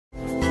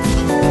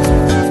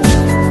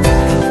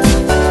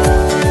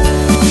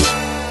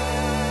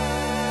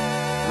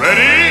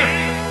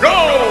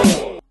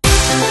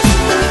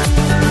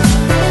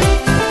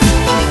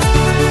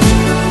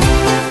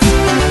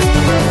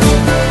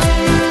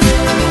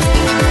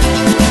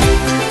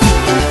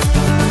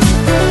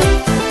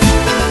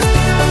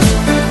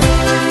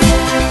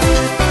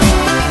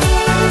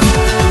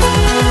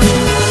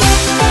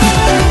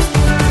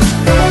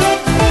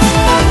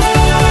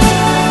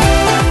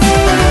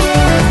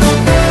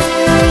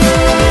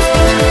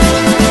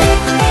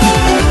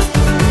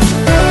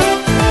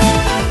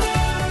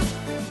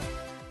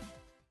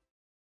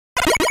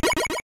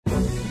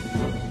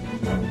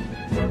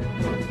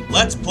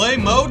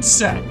Round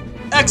set.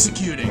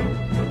 Executing.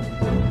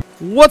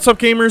 What's up,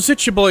 gamers?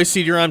 It's your boy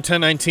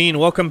cdrom1019.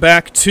 Welcome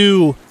back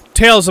to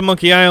Tales of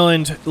Monkey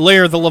Island,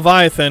 Lair of the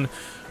Leviathan.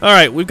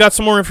 Alright, we've got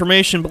some more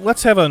information, but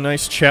let's have a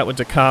nice chat with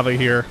Dakava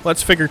here.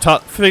 Let's finish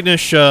up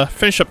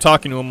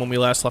talking to him when we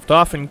last left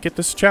off and get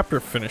this chapter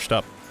finished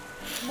up.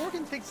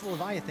 Morgan thinks the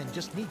Leviathan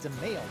just needs a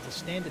male to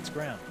stand its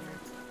ground.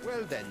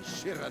 Well then,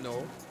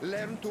 Cyrano,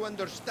 learn to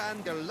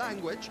understand their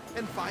language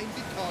and find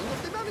the tongue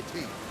of the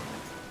manatee.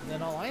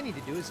 Then all I need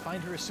to do is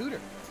find her a suitor.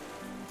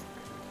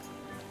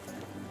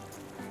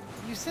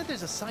 You said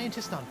there's a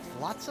scientist on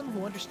Flotsam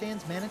who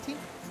understands manatee?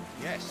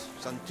 Yes,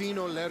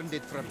 Santino learned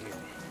it from him.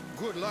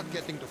 Good luck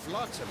getting to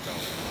Flotsam,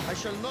 though. I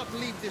shall not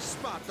leave this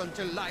spot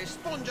until La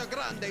Esponja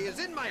Grande is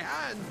in my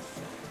hands.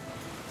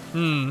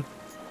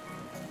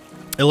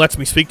 It lets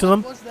me speak to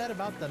them? What was that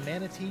about the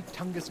manatee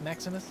Tungus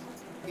Maximus?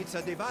 It's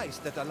a device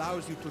that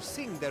allows you to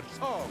sing their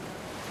song.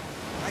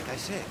 Like I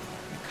said,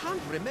 I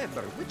can't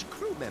remember which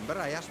crew member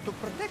I asked to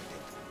protect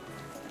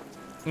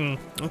it.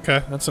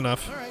 Okay, that's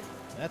enough. Alright,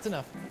 that's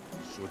enough.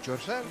 Suit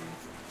yourself.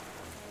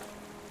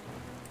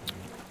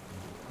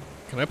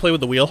 Can I play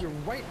with the wheel? You're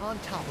right on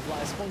top of La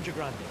Esponja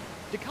Grande.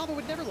 Dakava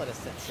would never let us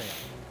set sail.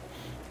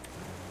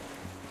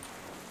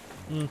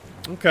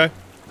 Okay.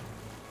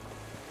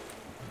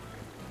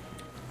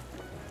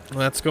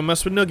 Let's go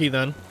mess with Noogie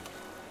then.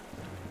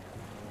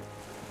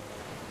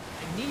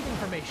 I need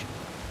information.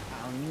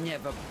 I'll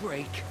never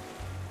break.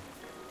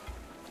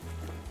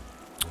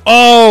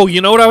 Oh,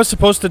 you know what I was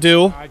supposed to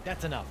do? Alright,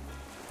 that's enough.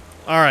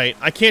 Alright,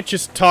 I can't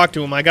just talk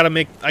to him. I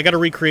gotta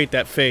recreate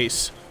that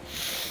face.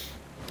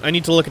 I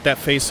need to look at that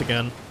face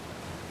again.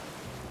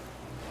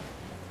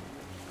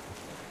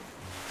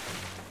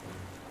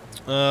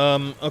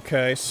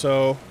 Okay,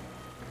 so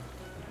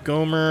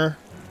Gomer,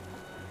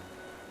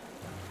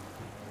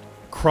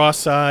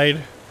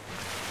 cross-eyed,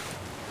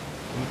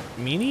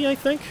 Meanie, I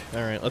think?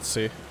 Alright, let's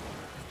see.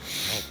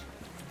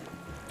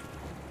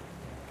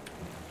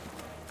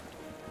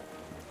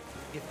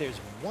 If there's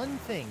one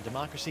thing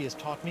democracy has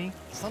taught me,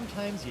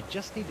 sometimes you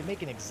just need to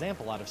make an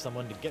example out of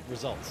someone to get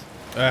results.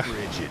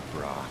 Frigid,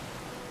 brah.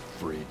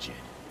 Frigid.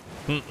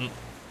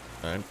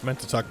 I meant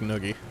to talk to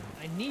Noogie.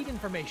 I need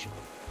information.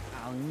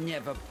 I'll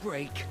never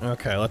break.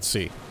 Okay, let's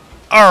see.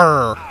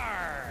 Arr!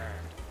 Arr!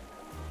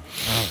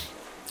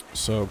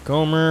 So,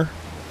 Gomer.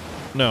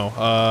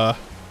 No,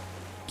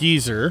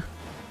 Geezer.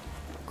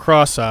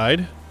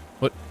 Cross-eyed.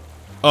 What?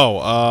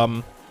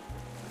 Oh,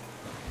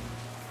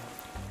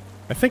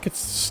 I think it's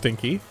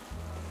Stinky.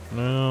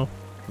 No.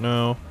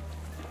 No.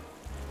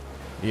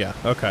 Yeah,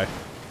 okay.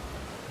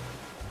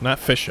 Not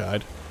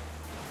fish-eyed.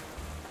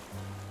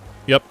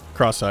 Yep,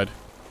 cross-eyed.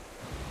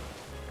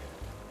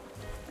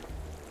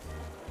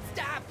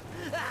 Stop!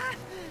 Ah!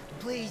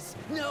 Please,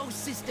 no,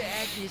 Sister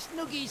Agnes.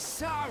 Noogie's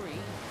sorry.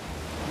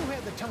 Who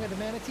had the tongue of the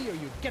manatee, or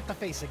you get the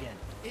face again?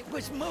 It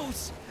was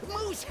Moose.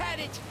 Moose had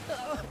it.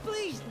 Oh,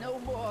 please, no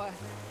more.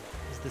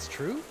 Is this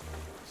true?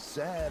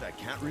 Sad, I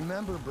can't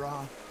remember,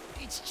 brah.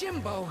 It's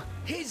Jimbo.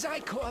 His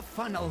Icor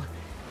funnel.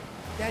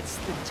 That's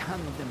the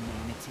tongue of the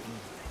manatee.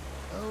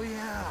 Oh,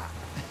 yeah.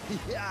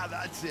 Yeah,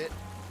 that's it.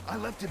 I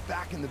left it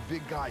back in the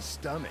big guy's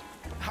stomach.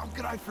 How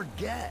could I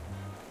forget?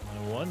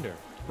 No wonder.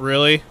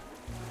 Really?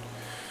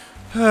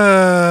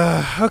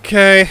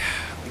 Okay.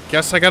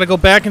 Guess I gotta go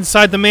back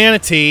inside the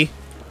manatee.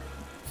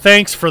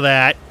 Thanks for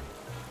that.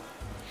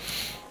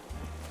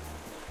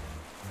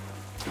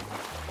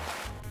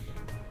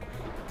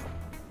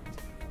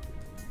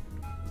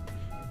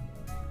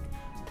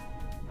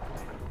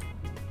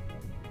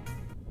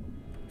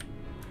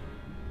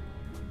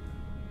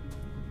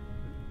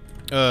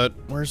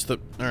 Where's the...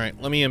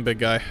 Alright, let me in, big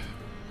guy.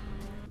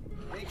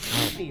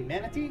 Excuse me,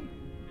 manatee?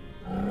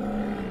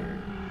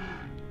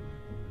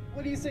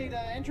 What do you say to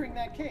entering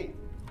that cave?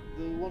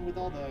 The one with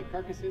all the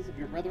carcasses of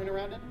your brethren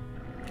around it?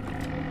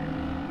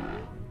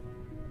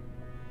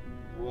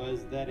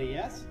 Was that a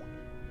yes?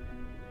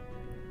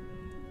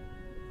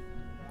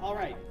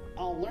 Alright,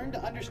 I'll learn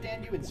to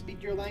understand you and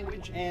speak your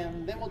language,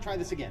 and then we'll try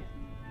this again.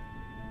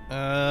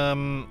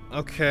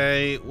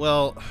 Okay,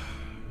 well...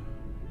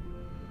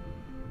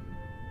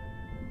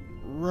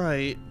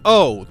 Right.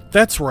 Oh,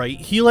 that's right.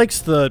 He likes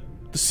the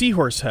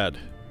seahorse head.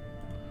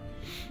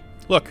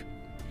 Look.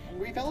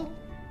 Hungry fellow?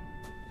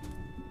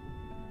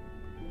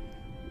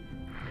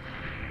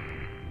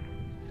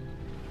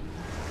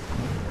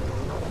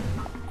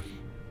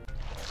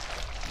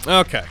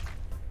 Okay.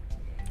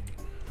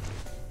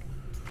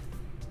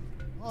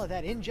 All of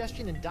that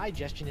ingestion and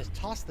digestion has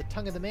tossed the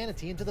tongue of the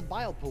manatee into the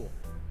bile pool.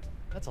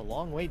 That's a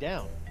long way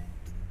down.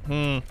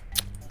 Let's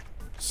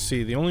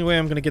see, the only way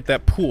I'm gonna get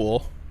that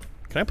pool...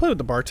 Can I play with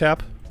the bar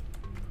tap?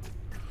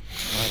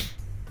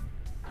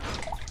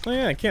 Oh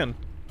yeah, I can.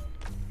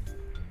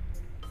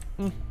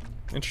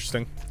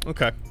 Interesting.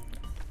 Okay.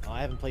 Oh,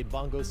 I haven't played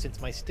bongos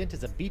since my stint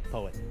as a beat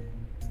poet.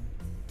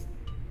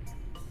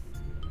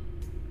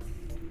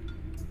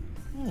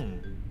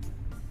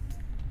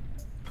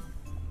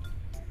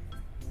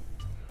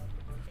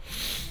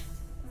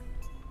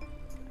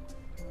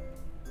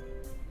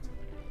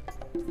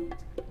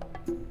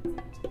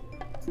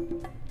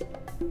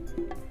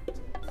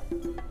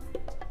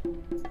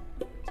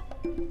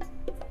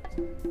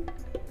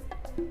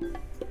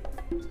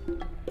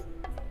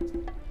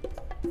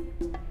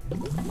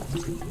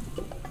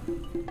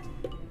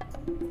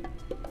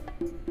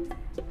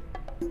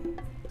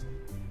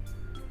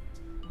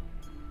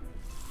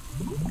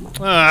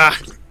 Ah,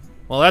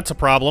 well, that's a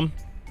problem.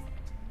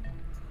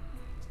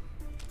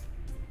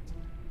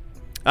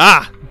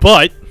 Ah,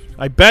 but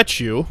I bet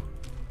you.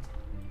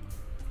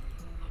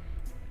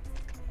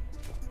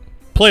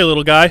 Play,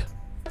 little guy.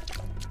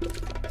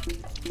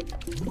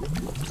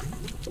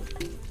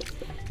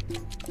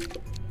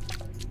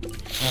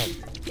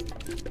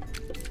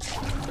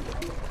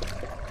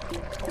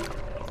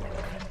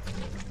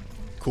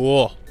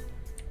 Cool.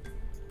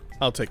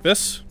 I'll take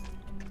this.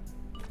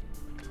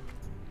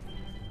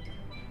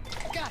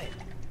 Got it.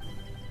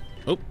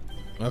 Oh,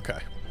 okay.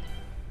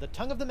 The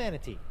Tongue of the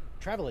Manatee,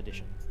 Travel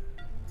Edition.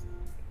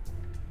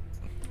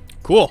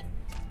 Cool.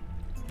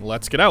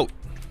 Let's get out.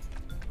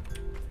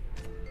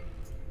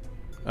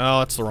 Oh,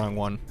 that's the wrong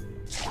one.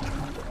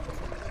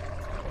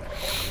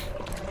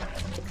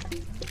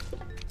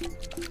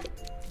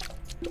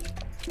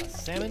 A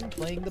salmon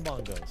playing the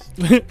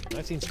bongos.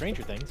 I've seen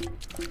Stranger Things.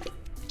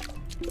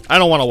 I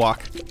don't want to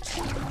walk.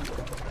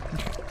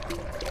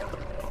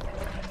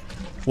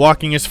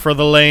 Walking is for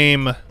the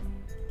lame.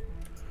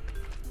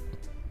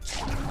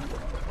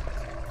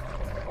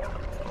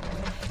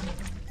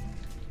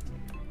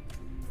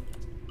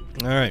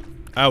 Alright,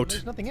 out.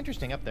 There's nothing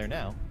interesting up there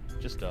now.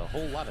 Just a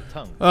whole lot of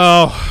tongue.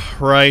 Oh,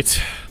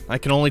 right. I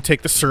can only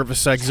take the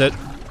service exit.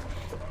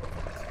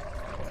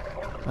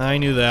 I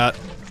knew that.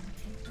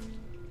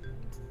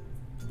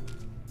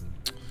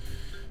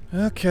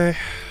 Okay.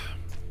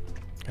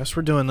 Guess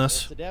we're doing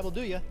this. The dab will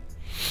do ya.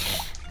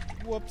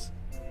 Whoops.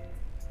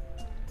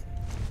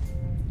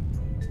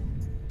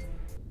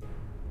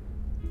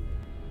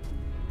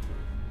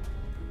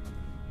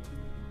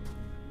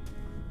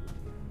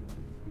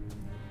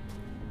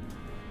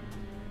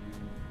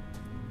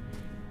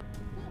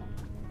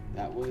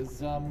 That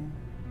was,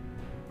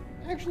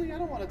 actually, I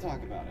don't want to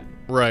talk about it.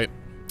 Right.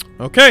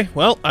 Okay,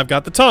 well, I've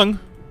got the tongue.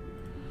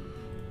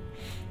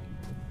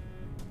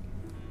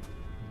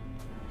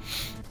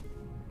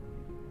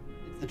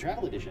 It's the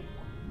travel edition.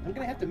 I'm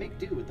gonna have to make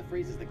do with the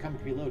phrases that come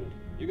preloaded.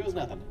 Here goes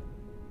nothing.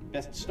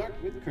 Best start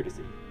with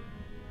courtesy.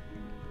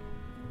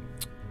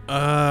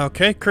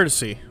 Okay,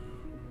 courtesy.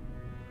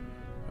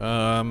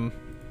 I'm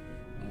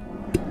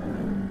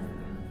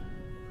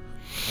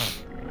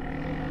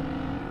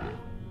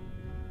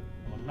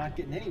not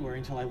getting anywhere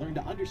until I learn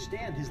to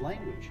understand his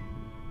language.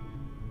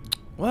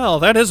 Well,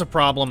 that is a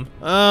problem.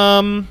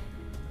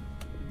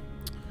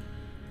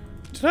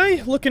 Did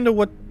I look into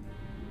what...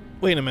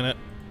 Wait a minute.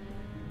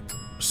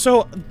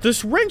 So,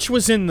 this wrench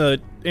was in the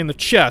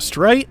chest,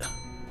 right?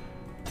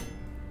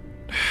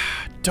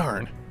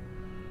 Darn.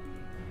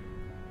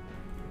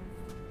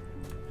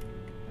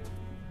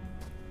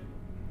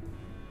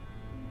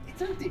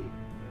 It's empty.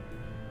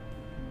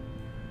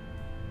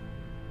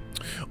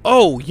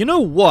 Oh, you know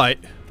what?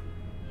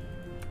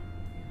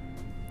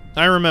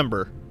 I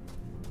remember.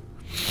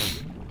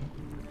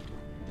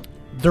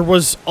 There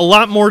was a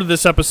lot more to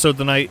this episode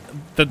than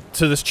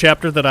to this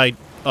chapter that I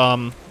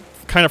kind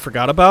of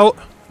forgot about.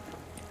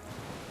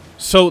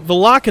 So the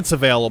locket's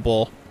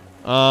available.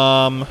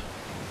 I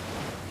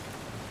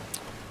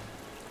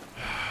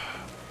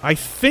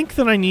think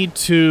that I need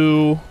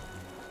to...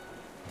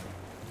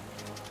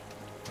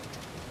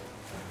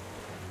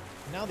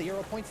 Now the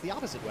arrow points the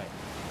opposite way.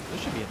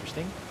 This should be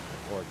interesting.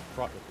 Or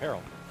fraught with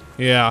peril.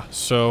 Yeah,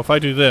 so if I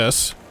do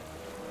this...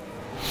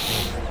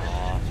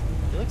 Aw,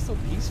 it looks so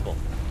peaceful.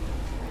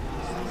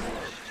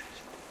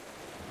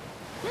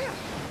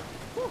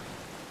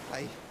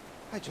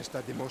 I just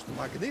had the most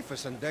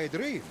magnificent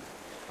daydream.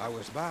 I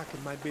was back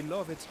in my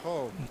beloved's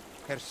home.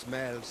 Her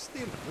smell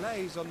still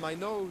plays on my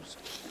nose.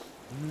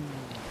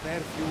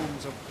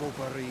 Perfumes of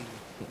potpourri,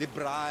 the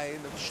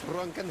brine of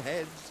shrunken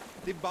heads,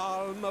 the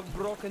balm of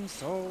broken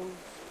souls.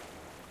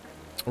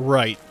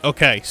 Right,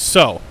 okay,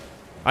 so...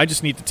 I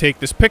just need to take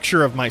this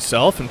picture of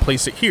myself and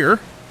place it here.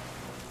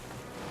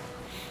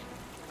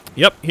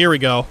 Yep, here we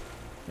go.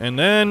 And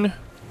then...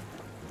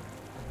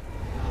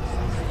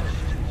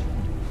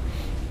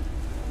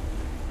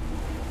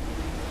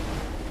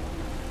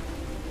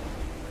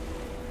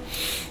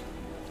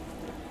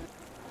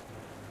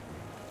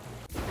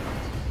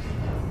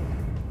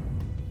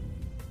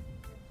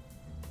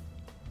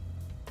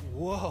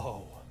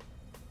 Whoa.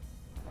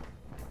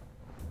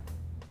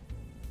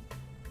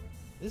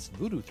 This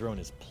voodoo throne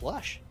is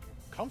plush,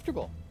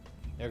 comfortable,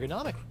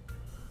 ergonomic.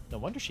 No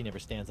wonder she never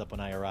stands up when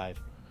I arrive.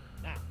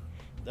 Ah,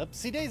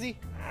 upsy daisy.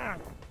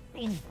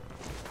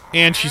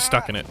 And she's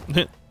stuck in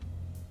it.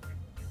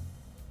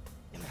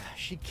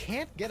 She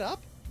can't get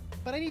up,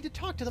 but I need to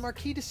talk to the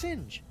Marquis de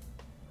Singe.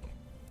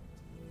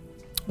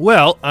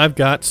 Well, I've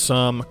got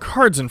some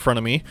cards in front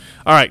of me.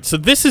 Alright, so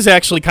this is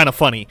actually kind of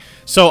funny.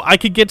 So I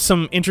could get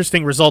some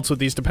interesting results with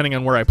these depending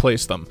on where I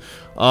place them.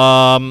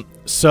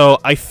 So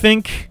I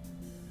think...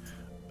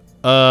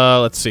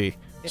 let's see.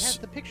 It has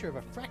the picture of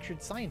a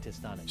fractured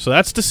scientist on it. So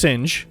that's de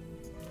Singe.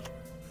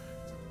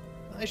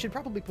 I should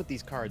probably put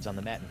these cards on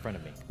the mat in front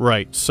of me.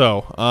 Right.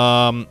 So,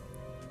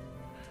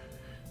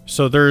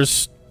 so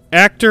there's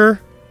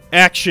actor,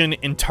 action,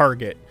 and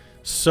target.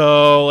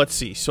 So let's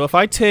see. So if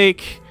I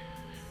take,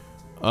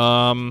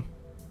 A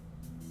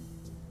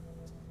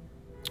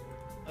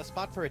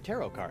spot for a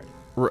tarot card.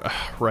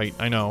 right.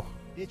 I know.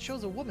 It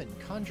shows a woman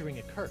conjuring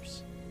a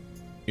curse.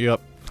 Yep.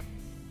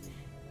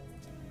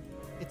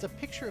 It's a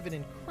picture of an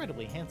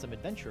incredibly handsome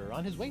adventurer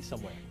on his way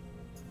somewhere.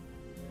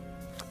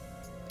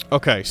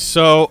 Okay.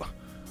 So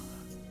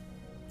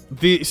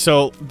this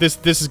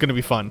is gonna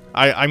be fun.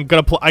 I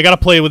gotta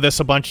play with this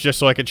a bunch just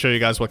so I can show you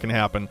guys what can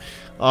happen.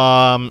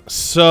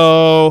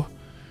 So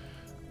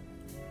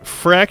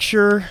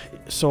fracture.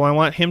 So I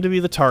want him to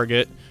be the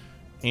target,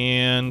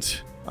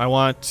 and I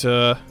want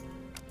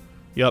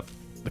yep,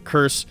 the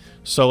curse.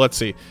 So let's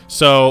see.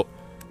 So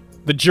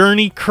the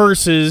journey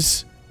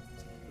curses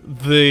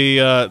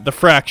the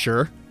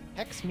fracture.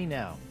 Hex me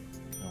now.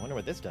 I wonder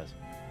what this does.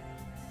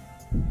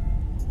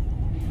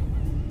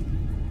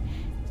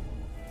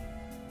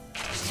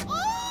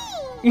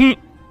 Ooh,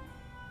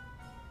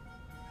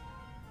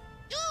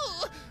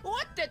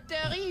 what a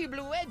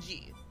terrible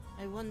wedgie!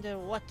 I wonder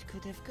what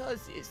could have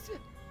caused this.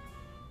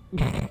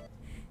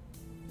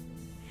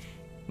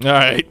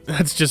 Alright,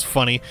 that's just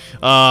funny.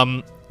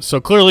 So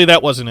clearly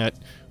that wasn't it.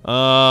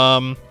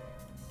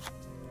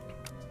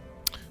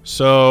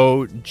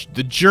 So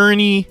the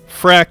journey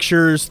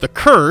fractures the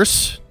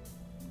curse.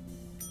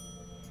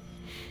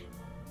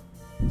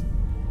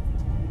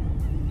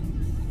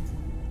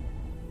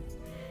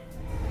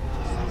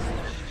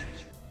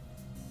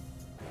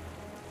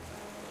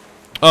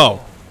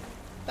 Oh.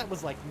 That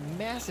was like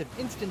massive,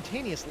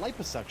 instantaneous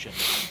liposuction.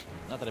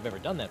 Not that I've ever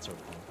done that sort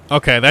of thing.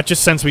 Okay, that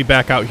just sends me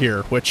back out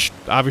here, which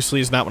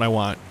obviously is not what I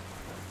want.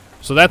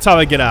 So that's how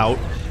I get out.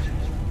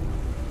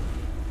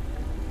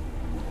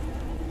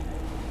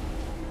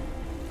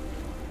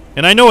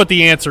 And I know what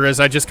the answer is,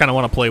 I just kind of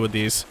want to play with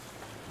these.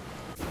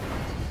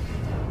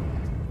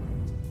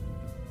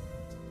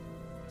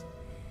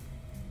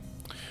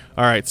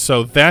 Alright,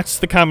 so that's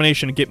the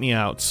combination to get me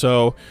out.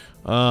 So,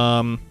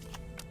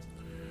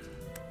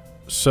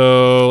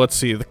 so let's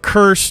see. The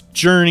curse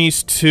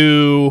journeys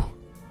to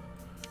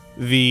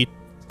the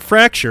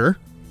fracture.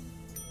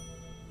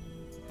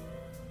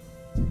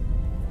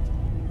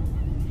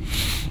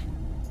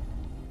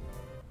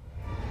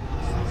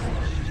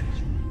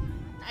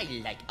 I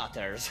like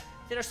otters.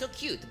 They're so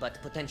cute, but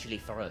potentially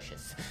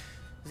ferocious.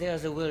 They are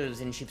the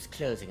wolves in ships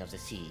closing of the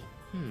sea.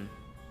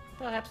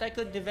 Perhaps I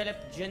could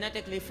develop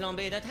genetically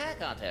flambéed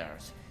attack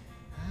otters.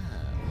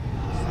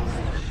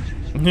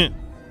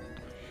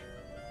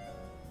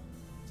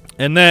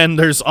 And then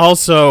there's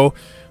also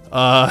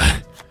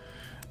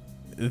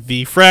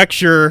the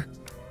fracture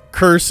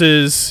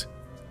curses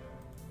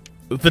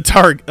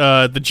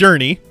the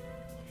journey.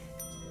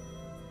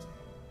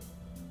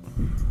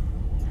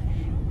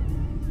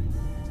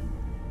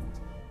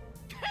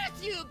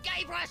 Curse you,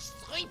 Guybrush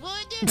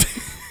Threepwood!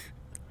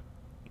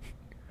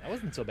 That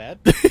wasn't so bad.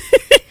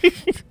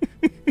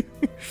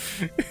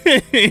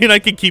 And I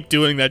can keep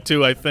doing that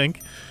too, I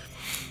think.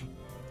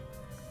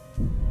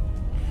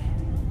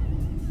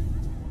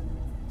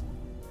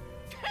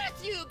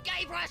 Curse you,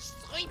 Guybrush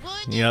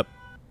Threepwood! Yep.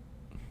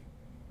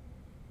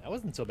 That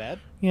wasn't so bad.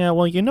 Yeah,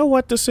 well, you know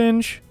what,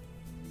 Desinge?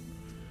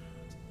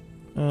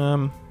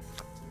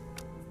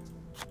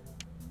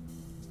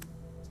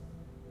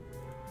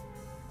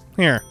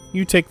 Here,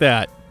 you take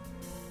that.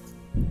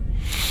 Ooh,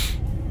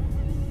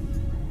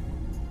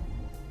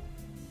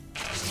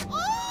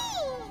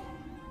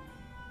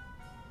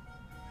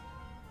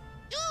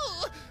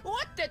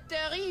 what a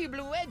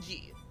terrible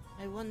wedgie!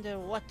 I wonder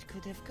what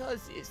could have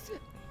caused this.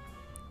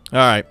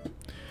 Alright.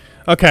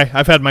 Okay,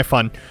 I've had my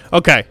fun.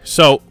 Okay,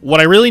 so what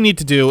I really need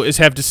to do is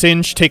have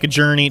Desinge take a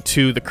journey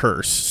to the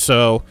curse.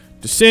 So,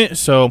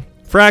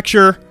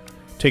 Fracture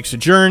takes a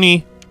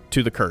journey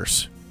to the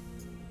curse.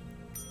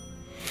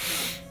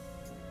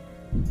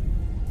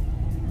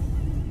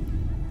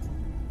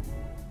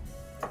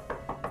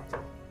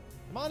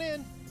 Come on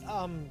in.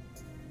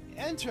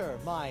 Enter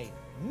my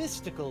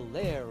mystical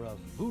lair of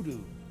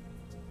voodoo.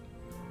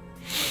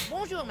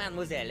 Bonjour,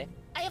 mademoiselle.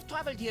 I have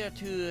traveled here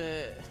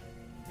to...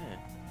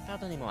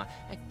 Pardonnez-moi,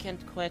 I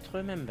can't quite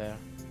remember.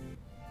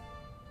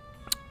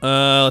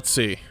 Let's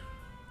see.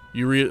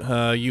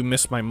 You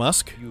missed my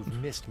musk? You've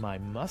missed my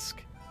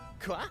musk?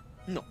 Quoi?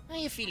 No. Are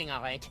you feeling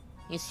alright?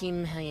 You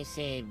seem, how you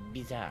say,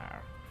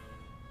 bizarre.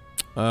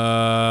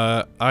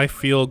 I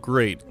feel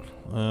great.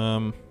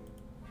 I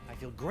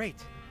feel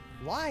great.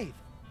 Live.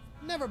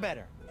 Never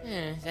better.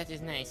 That is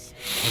nice.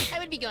 I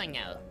will be going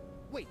now.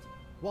 Wait,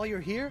 while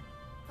you're here,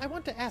 I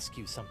want to ask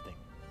you something.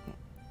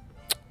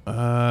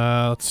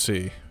 Let's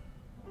see.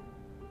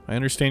 I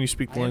understand you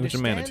speak the language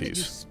of I understand that manatees.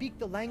 you speak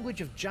the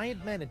language of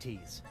giant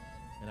manatees,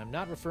 and I'm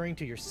not referring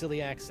to your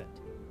silly accent.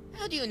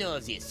 How do you know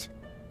of this?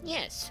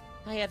 Yes,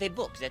 I have a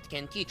book that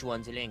can teach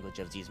one the language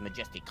of these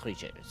majestic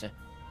creatures.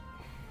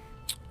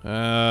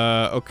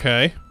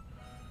 Okay.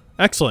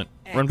 Excellent.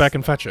 Run back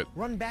and fetch it.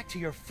 Run back to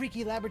your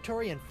freaky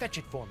laboratory and fetch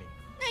it for me.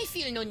 I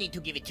feel no need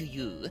to give it to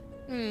you.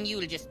 You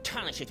will just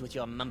tarnish it with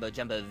your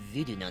mumbo-jumbo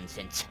voodoo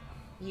nonsense.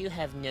 You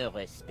have no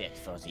respect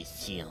for the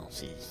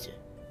sciences.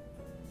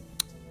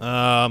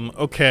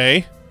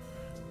 Okay.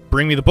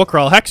 Bring me the book or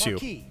I'll hex you.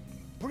 Marquis,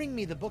 bring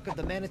me the book of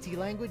the manatee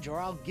language or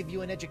I'll give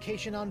you an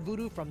education on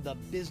voodoo from the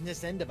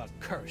business end of a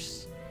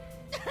curse.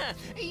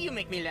 You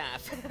make me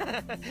laugh.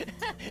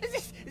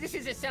 This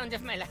is the sound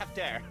of my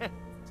laughter.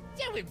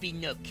 There will be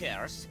no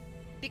curse,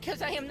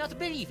 because I am not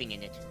believing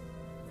in it.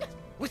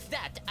 With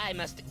that, I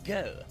must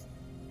go.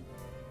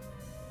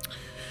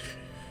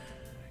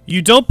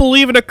 You don't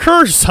believe in a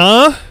curse,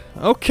 huh?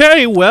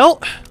 Okay,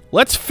 well,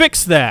 let's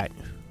fix that.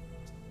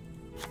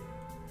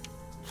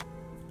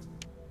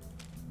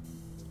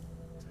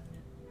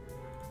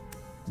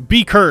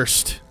 Be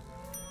cursed.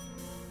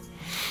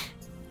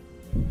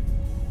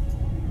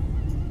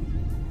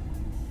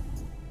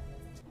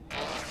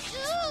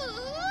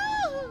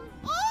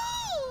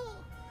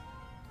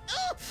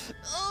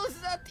 Oh,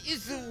 that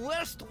is the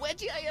worst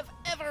wedgie I have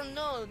ever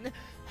known.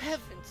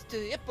 Heavens to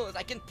hippos,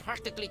 I can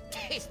practically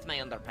taste my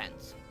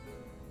underpants.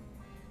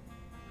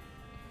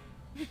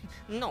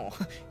 No,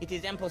 it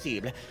is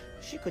impossible.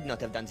 She could not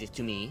have done this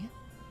to me.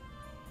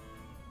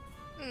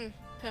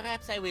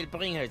 Perhaps I will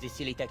bring her this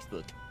silly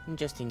textbook,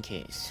 just in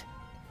case.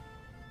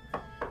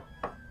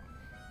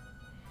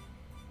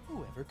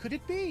 Whoever could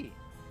it be?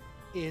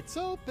 It's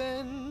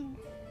open.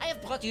 I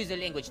have brought you the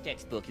language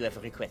textbook you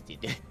have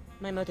requested.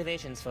 My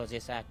motivations for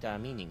this act are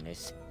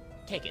meaningless.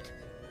 Take it.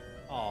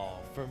 Oh,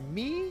 for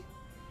me?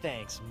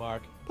 Thanks,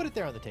 Mark. Put it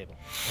there on the table.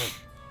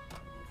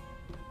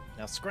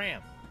 Now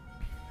scram.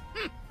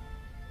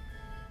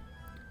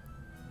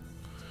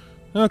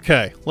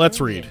 Okay, let's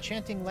Learn read. The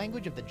enchanting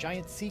language of the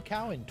giant sea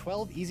cow in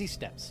 12 easy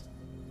steps.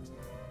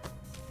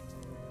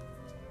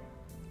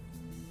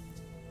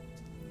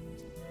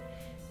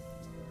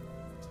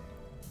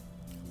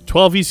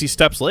 "12 easy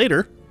steps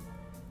later."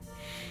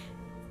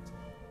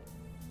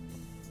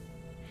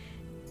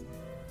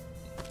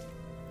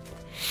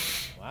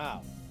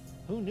 Wow.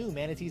 Who knew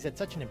manatees had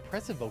such an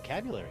impressive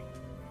vocabulary?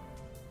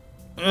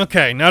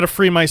 Okay, now to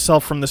free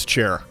myself from this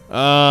chair.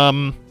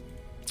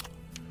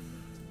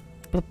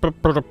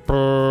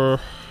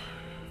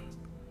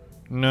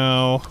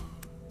 No.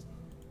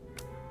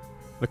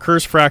 The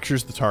curse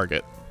fractures the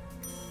target.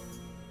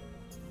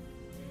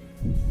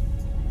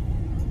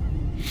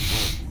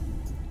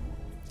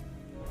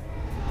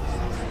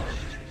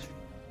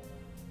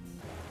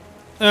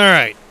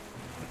 Alright.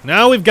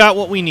 Now we've got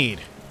what we need.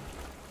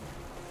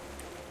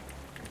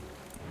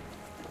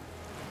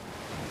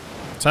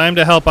 Time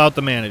to help out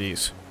the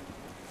manatees.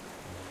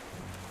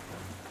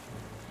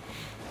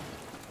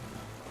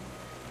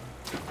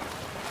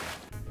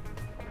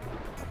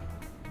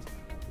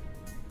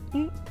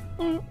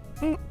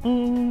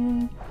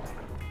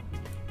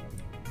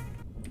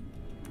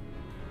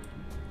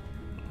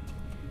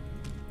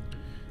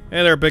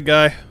 Hey there, big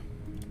guy.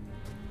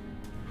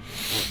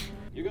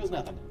 Here goes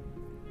nothing.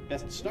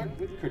 Best start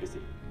with courtesy.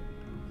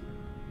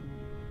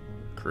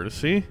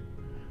 Courtesy?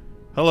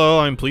 Hello,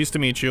 I'm pleased to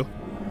meet you.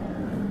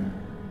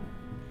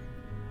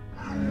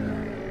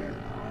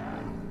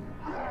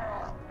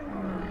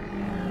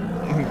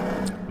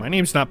 My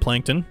name's not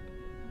Plankton.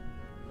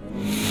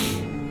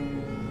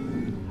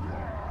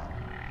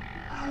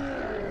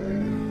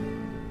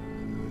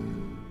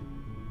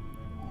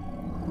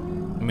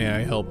 May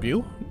I help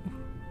you?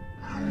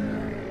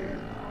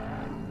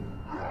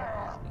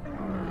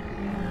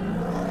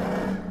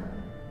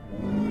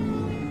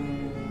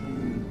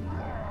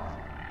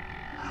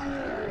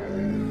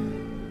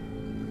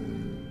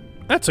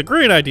 That's a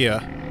great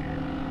idea.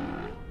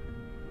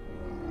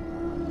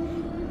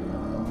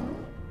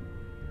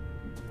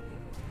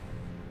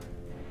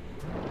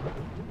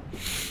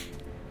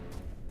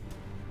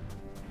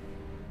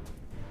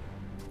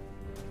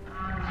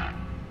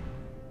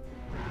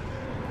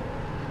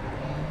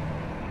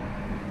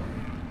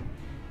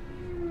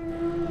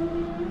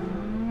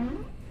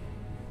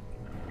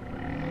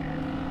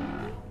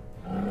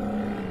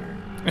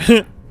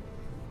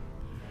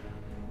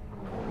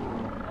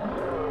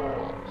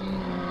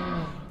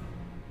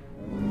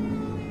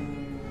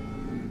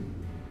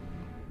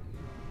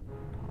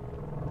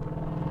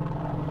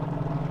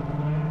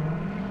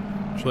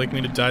 Would you like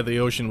me to dye the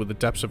ocean with the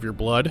depths of your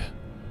blood?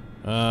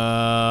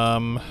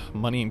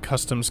 Money and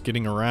customs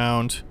getting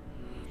around.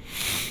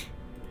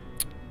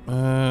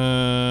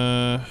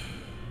 Huh.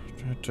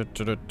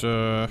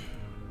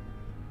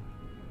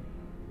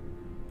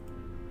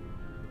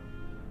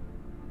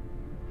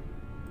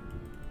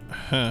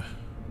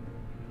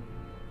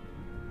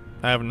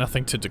 I have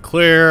nothing to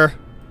declare.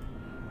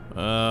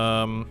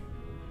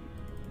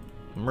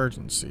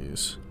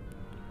 Emergencies.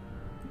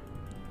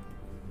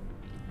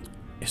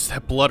 Is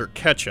that blood or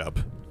ketchup?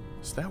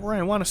 Is that where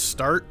I want to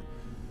start?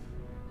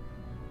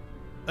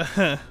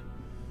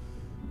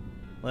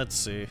 Let's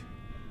see.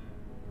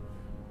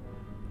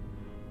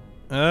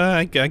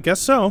 I guess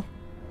so.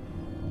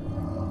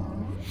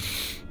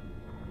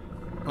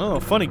 Oh,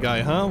 funny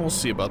guy, huh? We'll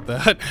see about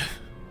that.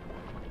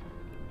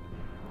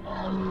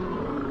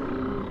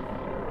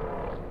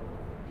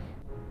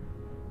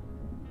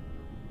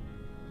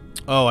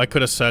 Oh, I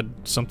could have said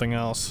something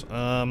else.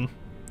 Let's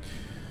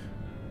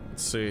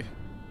see.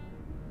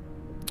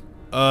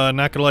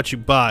 Not gonna let you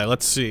buy.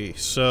 Let's see.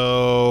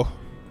 So...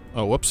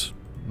 Oh, whoops.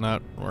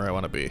 Not where I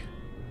want to be.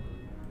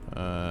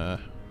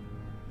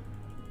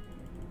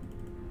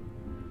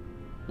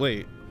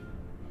 Wait.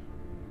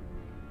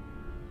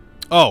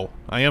 Oh,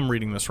 I am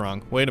reading this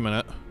wrong. Wait a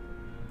minute.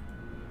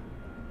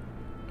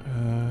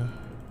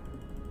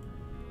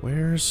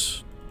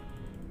 Where's...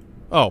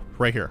 Oh,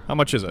 right here. How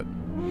much is it?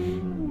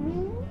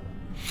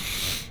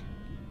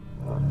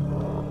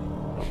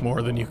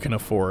 More than you can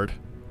afford.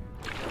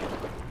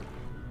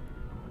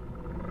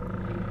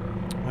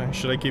 Why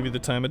should I give you the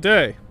time of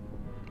day?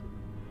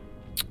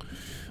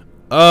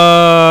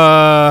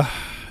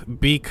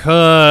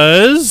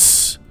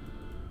 Because...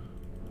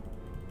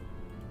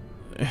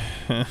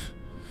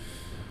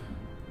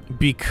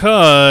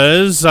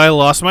 because I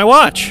lost my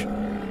watch.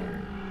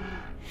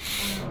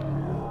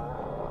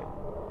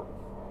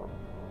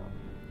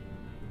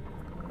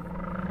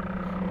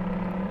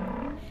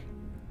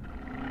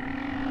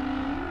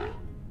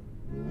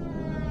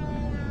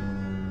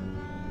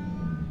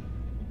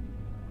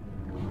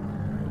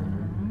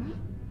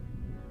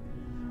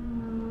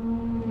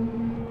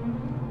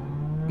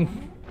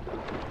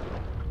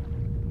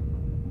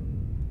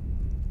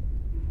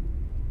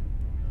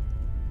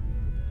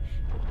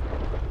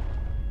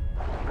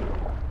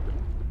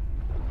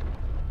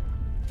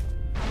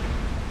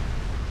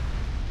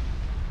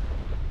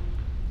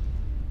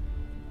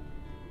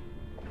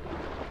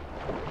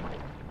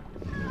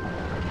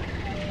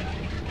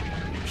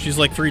 She's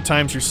like 3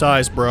 times your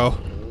size, bro.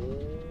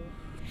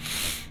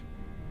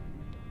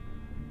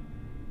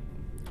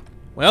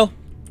 Well,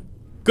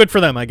 good for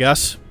them, I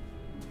guess.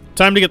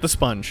 Time to get the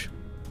sponge.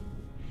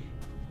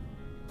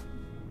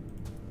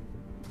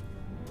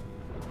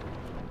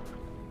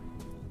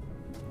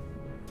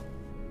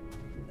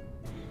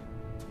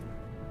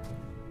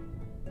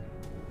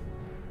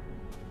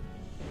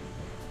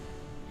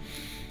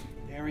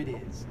 There it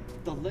is.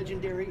 The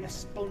legendary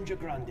Esponja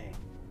Grande.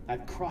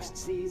 I've crossed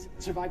seas,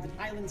 survived an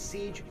island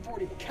siege,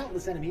 thwarted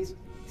countless enemies,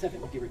 7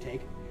 give or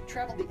take,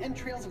 traveled the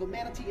entrails of a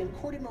manatee, and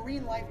courted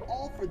marine life,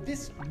 all for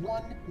this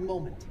one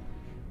moment.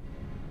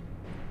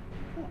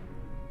 Huh.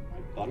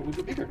 I thought it would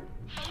get bigger.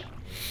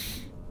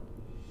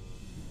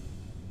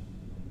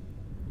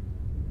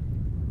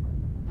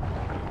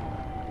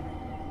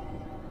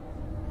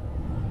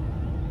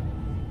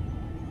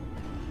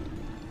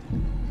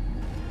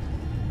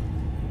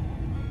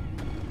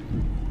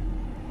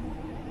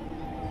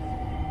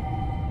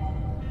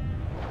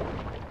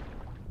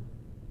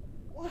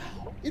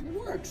 It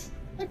works!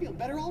 I feel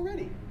better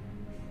already.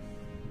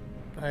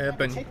 I have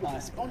been... Take my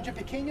Esponja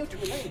Pequeño to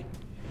Elaine.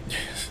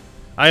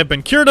 I have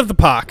been cured of the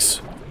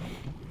pox.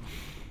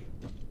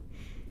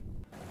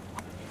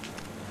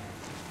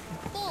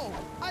 Oh,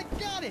 I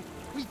got it!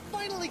 We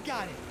finally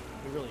got it!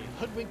 We really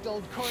hoodwinked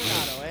old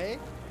Coronado, eh?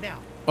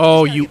 Now,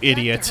 Oh, we just you gotta get back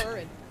idiot. to her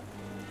and...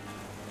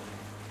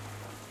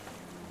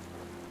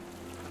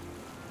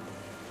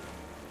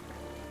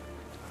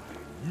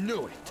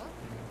 Knew it.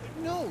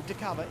 No,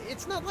 Dakava,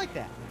 it's not like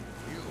that.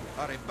 You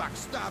are a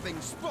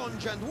backstabbing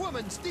sponge and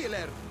woman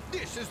stealer.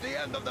 This is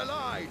the end of the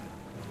line.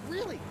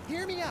 Really,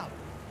 hear me out.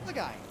 Look,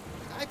 I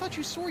thought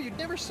you swore you'd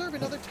never serve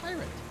another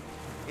tyrant.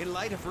 In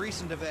light of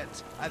recent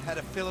events, I've had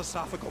a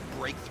philosophical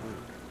breakthrough.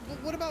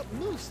 What about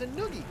Moose and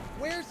Noogie?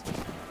 Where's...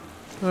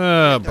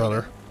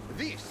 Brother.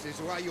 This is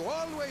why you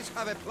always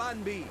have a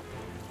plan B.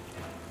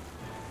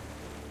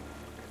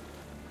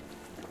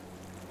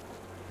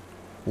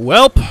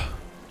 Welp.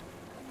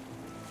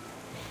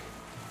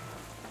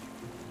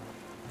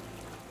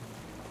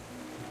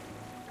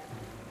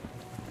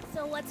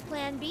 So what's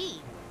plan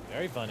B?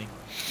 Very funny.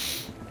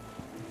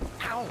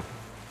 Ow!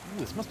 Ooh,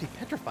 this must be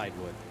petrified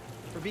wood.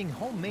 For being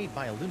homemade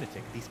by a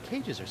lunatic, these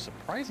cages are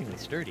surprisingly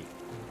sturdy.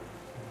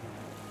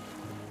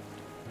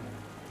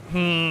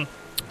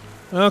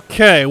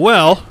 Okay,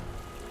 well. How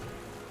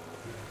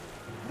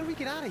do we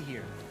get out of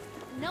here?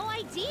 No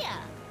idea.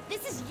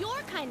 This is your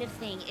kind of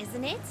thing,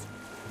 isn't it?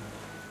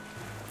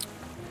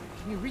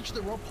 Can you reach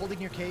the rope holding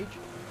your cage?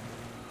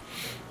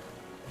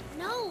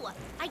 No,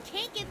 I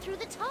can't get through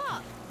the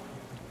top.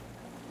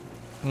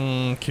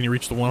 Can you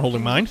reach the one holding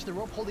Can you mine? reach the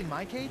rope holding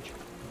my cage?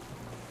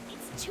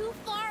 It's too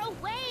far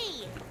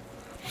away.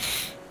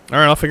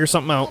 Alright, I'll figure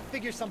something I'll out.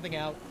 figure something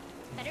out.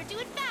 Better do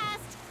it fast.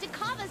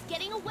 Dakava's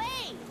getting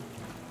away.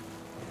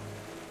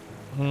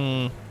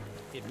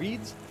 It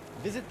reads,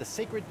 visit the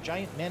sacred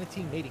giant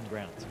manatee mating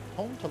grounds.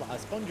 Home to La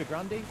Esponja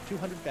Grande,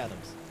 200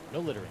 fathoms. No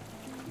littering.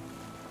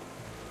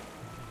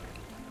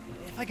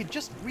 If I could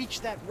just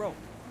reach that rope.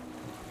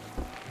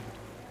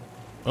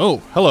 Oh,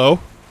 hello.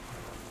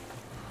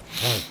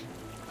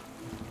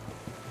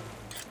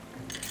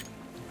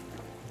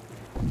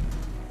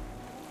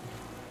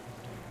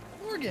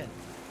 Morgan,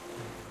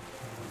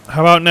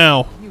 How about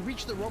now? can you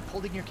reach the rope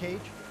holding your cage?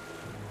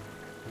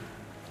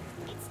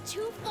 It's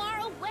too far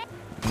away.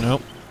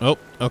 Nope. Oh,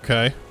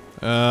 okay.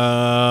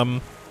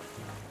 Can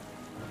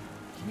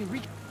you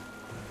reach...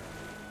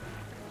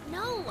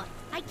 No,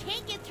 I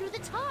can't get through the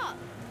top.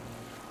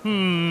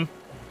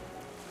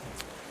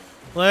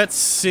 Let's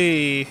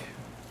see.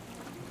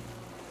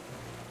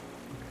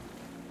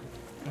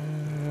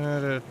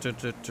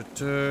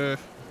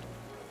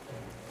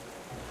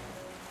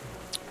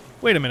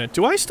 Wait a minute.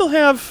 Do I still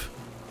have...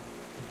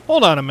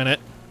 Hold on a minute.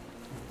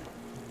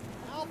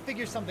 I'll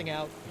figure something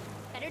out.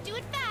 Better do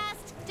it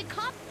fast. To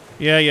cop.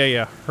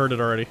 Yeah. Heard it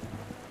already.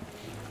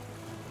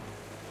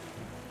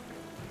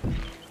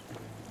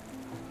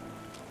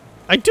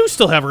 I do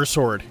still have her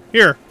sword.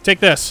 Here, take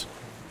this.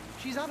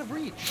 She's out of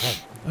reach.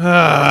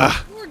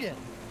 Ah. Morgan.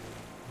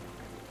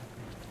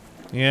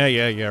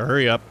 Yeah.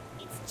 Hurry up.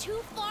 It's too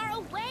far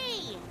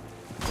away.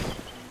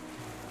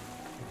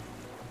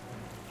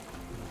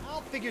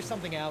 I'll figure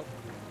something out.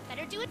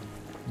 Better do it.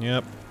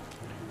 Yep.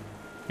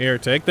 Here,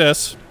 take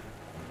this.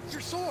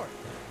 Your sword.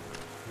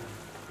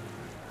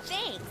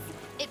 Thanks.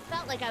 It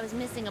felt like I was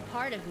missing a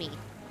part of me.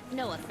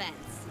 No offense.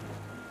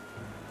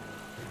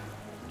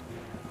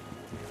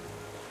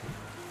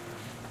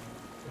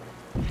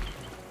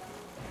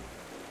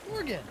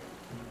 Morgan.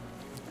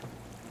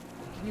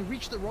 Can you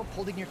reach the rope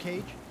holding your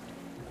cage?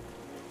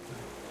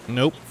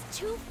 Nope. It's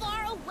too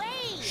far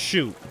away.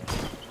 Shoot.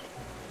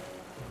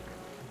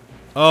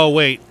 Oh,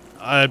 wait.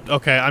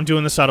 Okay, I'm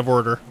doing this out of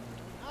order.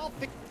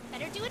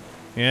 Better do it.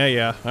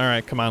 Yeah.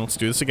 Alright, come on, let's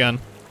do this again.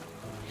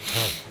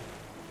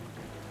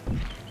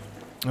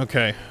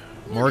 Okay.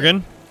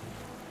 Morgan,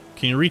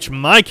 can you reach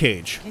my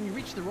cage? Can you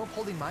reach the rope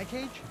holding my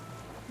cage?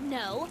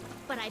 No,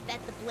 but I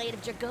bet the blade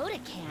of Dragoda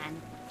can.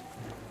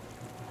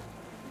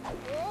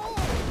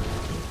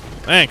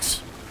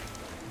 Thanks.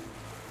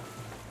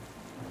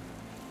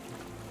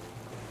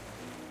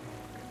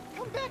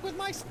 Come back with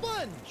my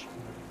sponge.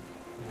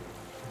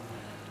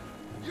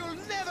 You'll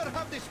never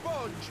have the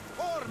sponge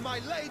or my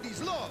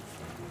lady's love.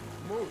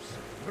 Moose,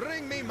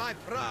 bring me my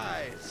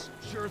prize.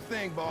 Sure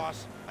thing,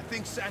 boss. I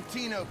think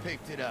Santino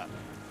picked it up.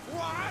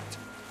 What?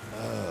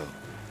 Oh,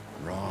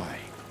 right.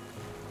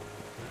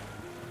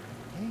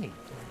 Hey,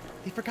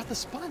 they forgot the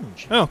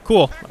sponge. Oh,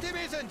 cool. Pack him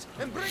isn't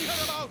and bring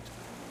her about.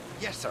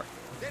 Yes, sir.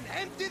 Then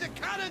empty the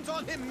cannons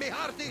on him, me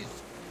hearties.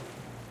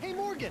 Hey,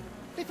 Morgan,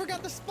 they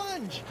forgot the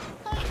sponge.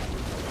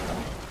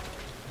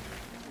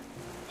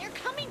 They're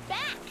coming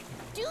back.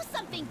 Do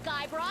something,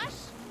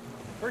 Guybrush.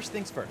 First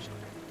things first.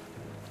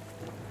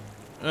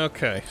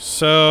 Okay,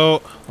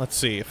 so let's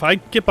see. If I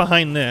get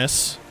behind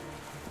this...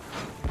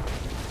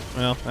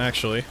 Well,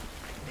 actually...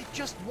 They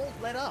just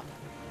won't let up.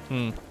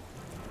 It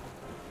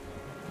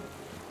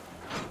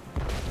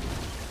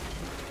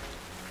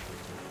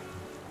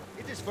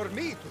is for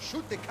me to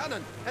shoot the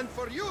cannon and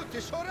for you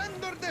to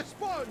surrender the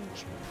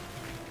sponge.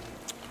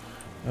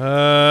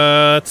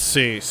 Let's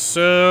see.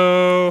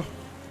 So...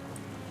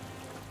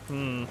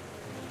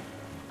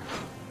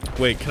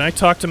 Wait, can I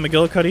talk to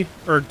McGillicuddy?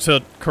 Or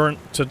to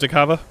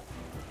Dakava?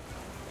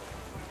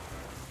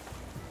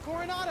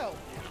 Coronado,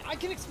 I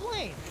can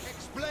explain.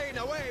 Explain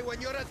away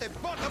when you're at the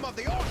bottom of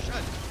the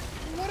ocean.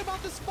 What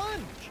about the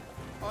sponge?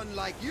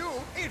 Unlike you,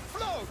 it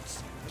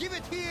floats. Give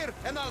it here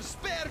and I'll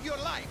spare your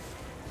life.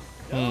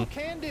 No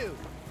can do.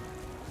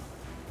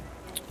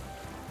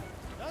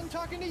 Done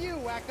talking to you,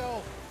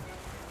 wacko.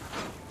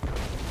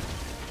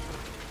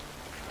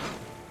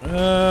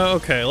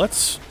 Okay,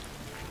 let's...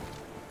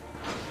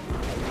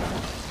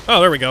 Oh,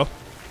 there we go.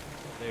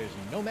 There's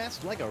no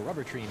mast like a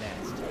rubber tree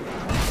mast.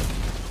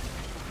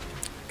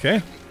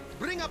 Okay.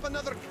 Bring up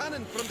another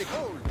cannon from the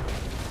hold.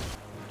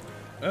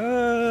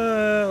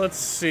 Let's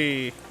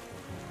see.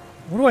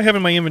 What do I have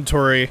in my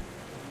inventory?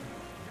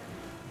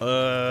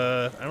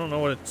 I don't know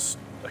what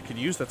I could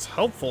use that's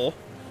helpful.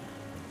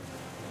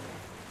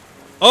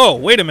 Oh,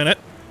 wait a minute.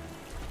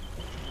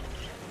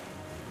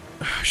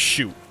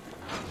 Shoot.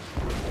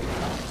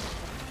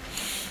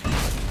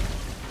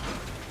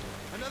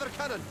 Another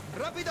cannon,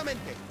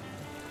 rapidamente.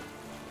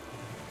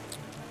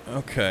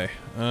 Okay.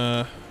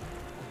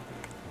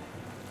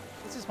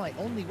 This is my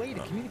only way to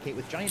communicate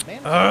with giant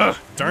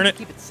manatees. Darn it.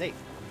 Keep it safe.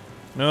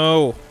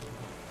 No.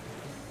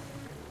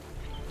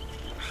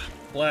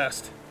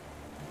 Blast.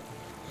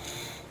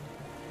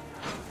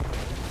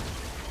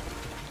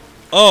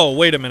 Oh,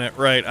 wait a minute.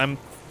 Right,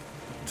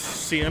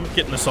 See, I'm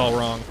getting this all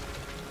wrong.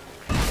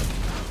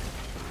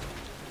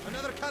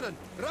 Another cannon,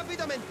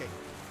 rapidamente.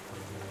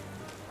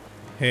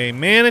 Hey,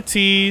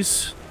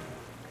 manatees.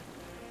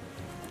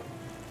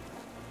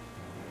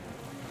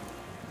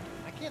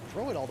 I can't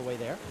throw it all the way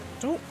there.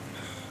 Don't.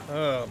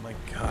 Oh my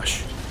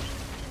gosh.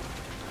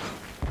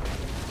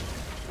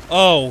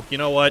 Oh, you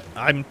know what?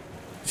 I know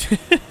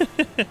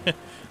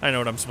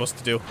what I'm supposed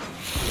to do.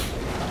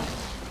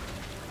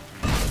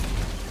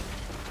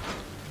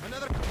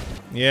 Another.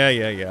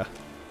 Yeah.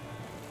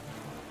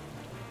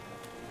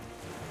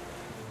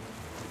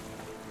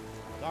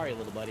 Sorry,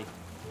 little buddy.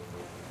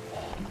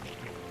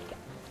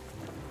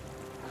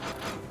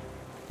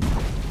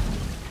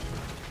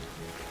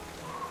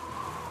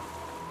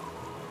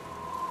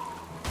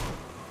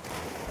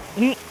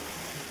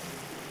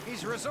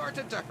 He's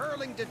resorted to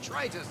hurling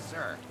detritus,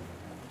 sir.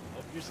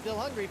 Hope you're still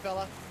hungry,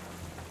 fella.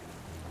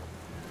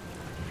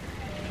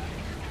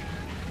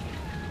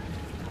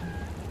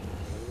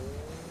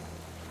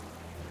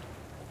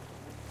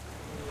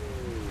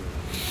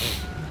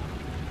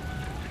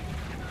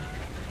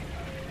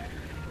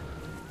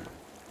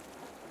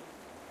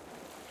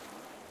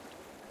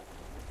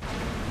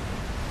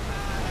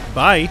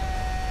 Bye.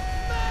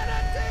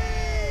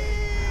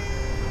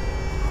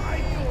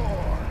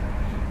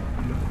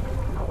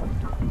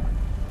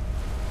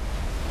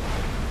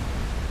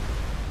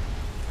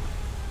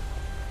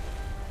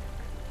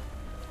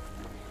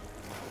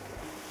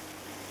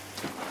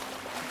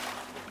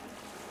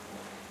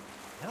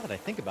 Now that I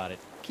think about it,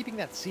 keeping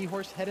that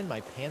seahorse head in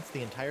my pants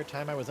the entire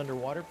time I was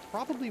underwater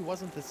probably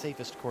wasn't the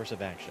safest course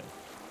of action.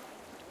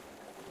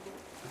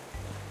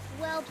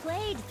 Well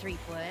played,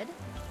 Threepwood.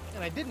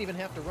 And I didn't even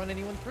have to run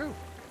anyone through.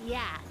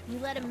 Yeah, you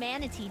let a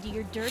manatee do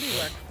your dirty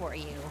work for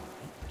you.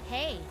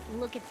 Hey,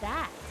 look at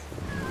that.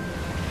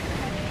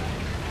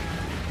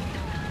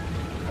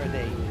 Are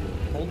they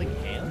holding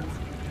hands?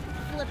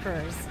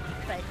 Flippers,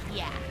 but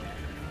yeah.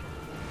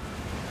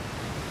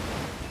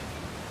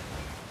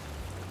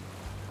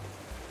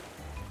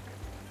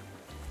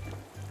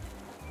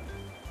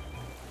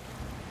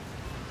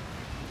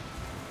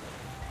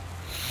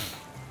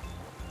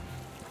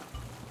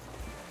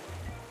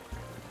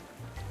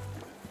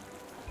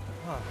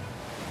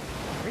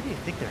 Where do you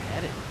think they're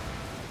headed?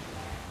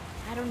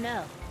 I don't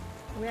know.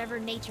 Wherever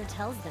nature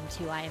tells them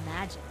to, I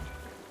imagine.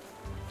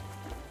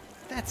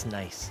 That's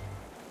nice.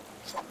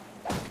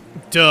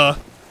 Duh.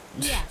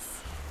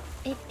 Yes,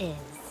 it is.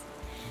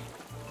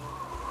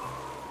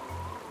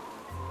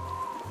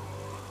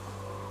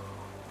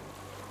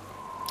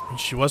 And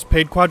she was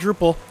paid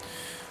quadruple.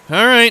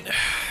 Alright.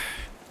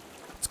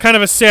 It's kind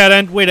of a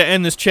sad way to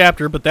end this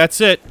chapter, but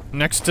that's it.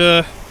 Next,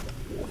 to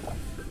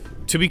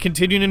be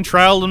continued in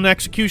trial and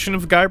execution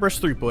of Guybrush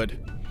Threepwood.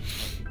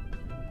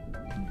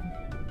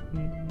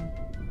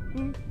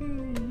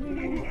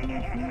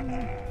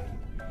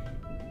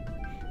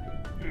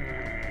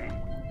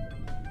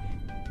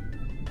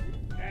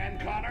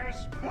 And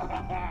Connors?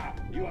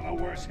 You have a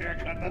worse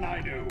haircut than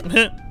I do.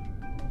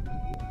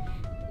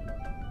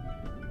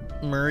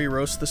 Murray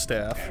roasts the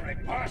staff.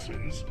 Eric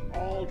Parsons,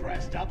 all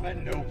dressed up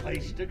and no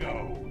place to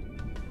go.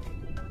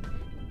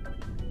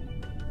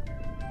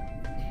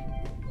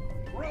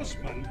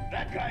 Grossman,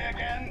 that guy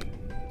again?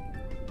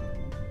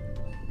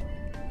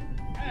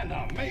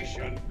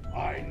 Animation?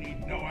 I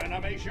need no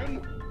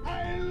animation.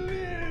 I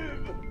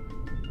live!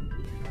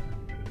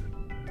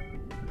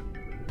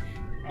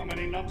 How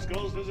many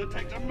numbskulls does it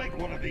take to make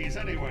one of these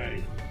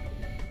anyway?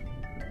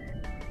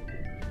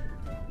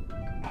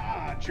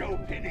 Ah, Joe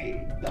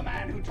Pinney, the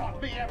man who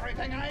taught me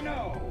everything I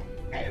know.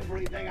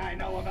 Everything I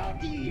know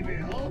about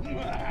evil.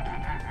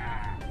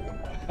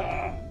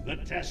 The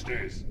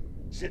testers.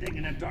 Sitting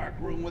in a dark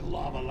room with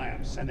lava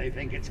lamps, and they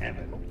think it's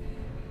heaven.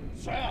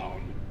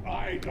 Sound?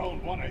 I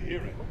don't want to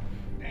hear it.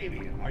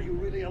 Damien, are you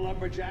really a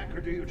lumberjack,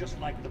 or do you just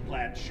like the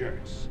plaid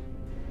shirts?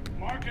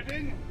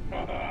 Marketing?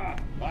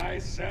 I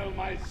sell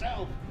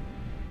myself.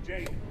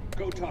 Jake,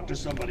 go talk to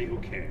somebody who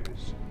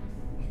cares.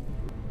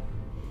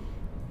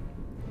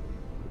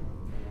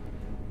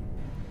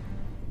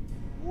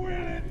 Will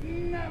it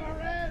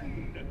never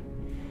end?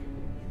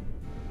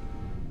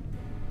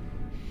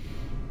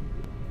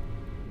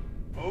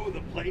 Oh,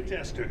 the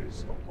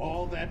playtesters.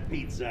 All that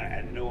pizza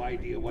and no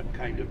idea what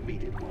kind of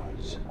meat it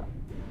was.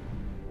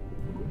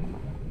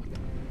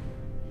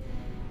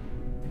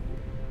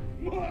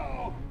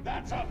 Whoa,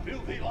 that's a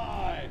filthy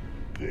lie.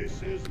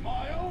 This is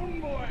my own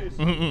voice.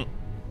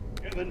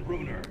 Kevin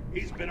Bruner,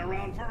 he's been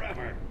around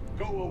forever.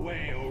 Go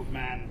away, old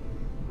man.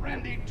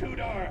 Randy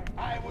Tudor,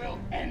 I will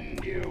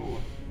end you.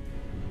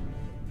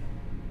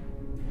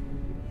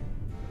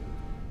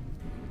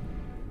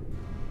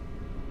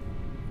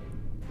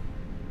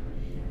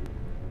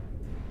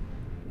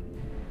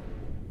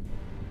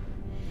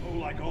 Oh,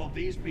 like all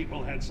these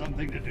people had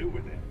something to do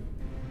with it.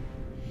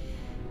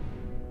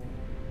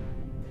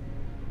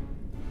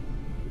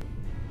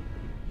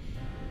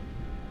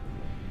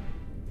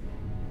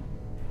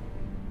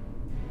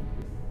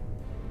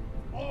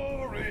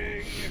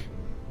 Boring.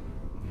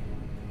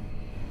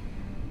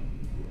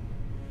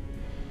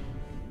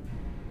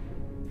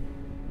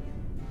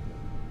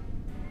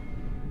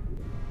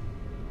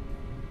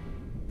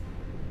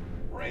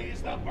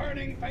 Raise the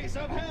burning face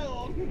of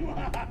hell!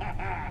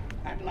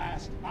 At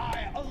last,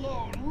 I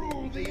alone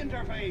rule the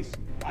interface.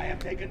 I have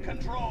taken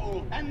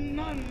control, and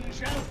none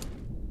shall...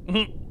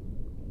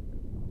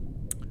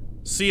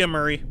 See ya,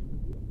 Murray.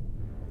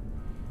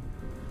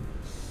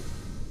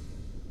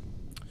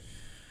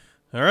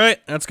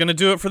 Alright, that's gonna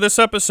do it for this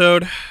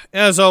episode.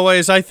 As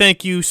always, I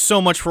thank you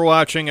so much for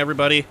watching,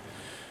 everybody.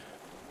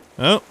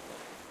 Oh.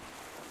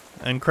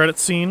 End credit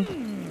scene.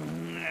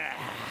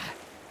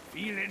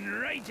 Feeling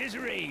right as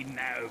rain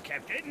now,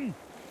 Captain.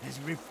 As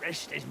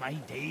refreshed as my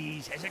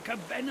days as a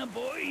cabana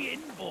boy in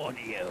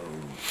Borneo.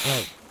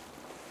 Oh.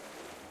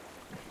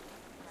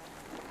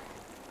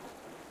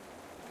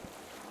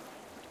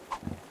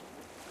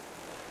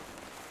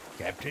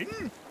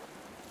 Captain?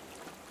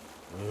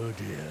 Oh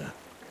dear.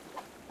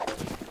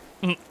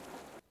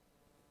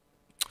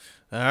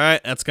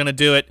 Alright, that's going to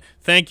do it.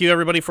 Thank you,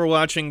 everybody, for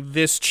watching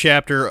this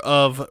chapter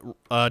of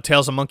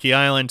Tales of Monkey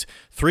Island.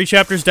 3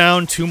 chapters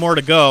down, 2 more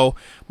to go.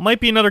 Might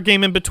be another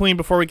game in between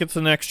before we get to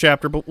the next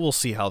chapter, but we'll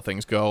see how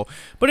things go.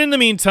 But in the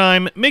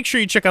meantime, make sure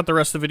you check out the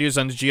rest of the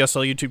videos on the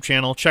GSL YouTube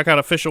channel. Check out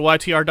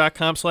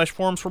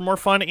officialytr.com/forums for more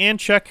fun, and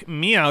check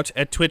me out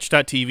at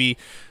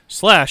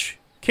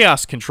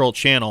twitch.tv/chaoscontrol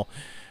channel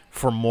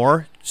for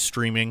more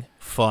streaming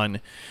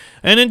fun.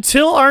 And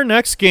until our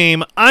next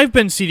game, I've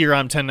been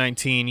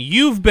cdrom1019,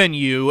 you've been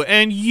you,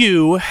 and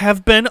you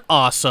have been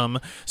awesome.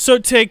 So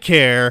take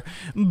care.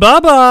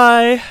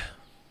 Bye-bye!